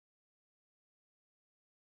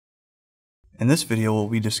In this video, we'll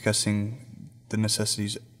be discussing the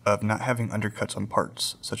necessities of not having undercuts on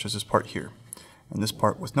parts, such as this part here, and this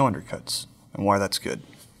part with no undercuts, and why that's good.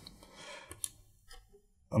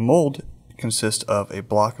 A mold consists of a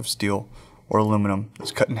block of steel or aluminum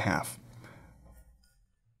that's cut in half.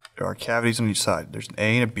 There are cavities on each side. There's an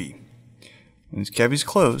A and a B. When these cavities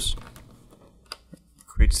close, it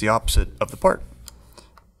creates the opposite of the part.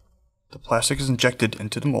 The plastic is injected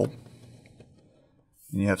into the mold,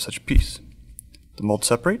 and you have such a piece. The mold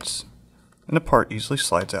separates, and the part easily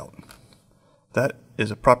slides out. That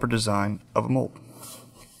is a proper design of a mold.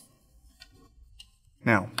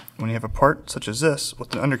 Now, when you have a part such as this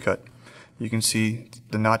with an undercut, you can see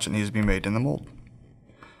the notch that needs to be made in the mold.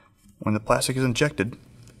 When the plastic is injected,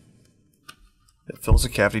 it fills the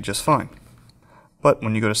cavity just fine. But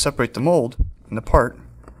when you go to separate the mold and the part,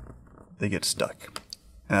 they get stuck.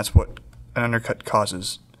 And that's what an undercut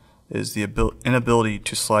causes, is the inability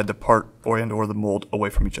to slide the part or the mold away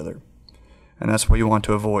from each other. And that's why you want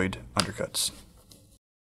to avoid undercuts.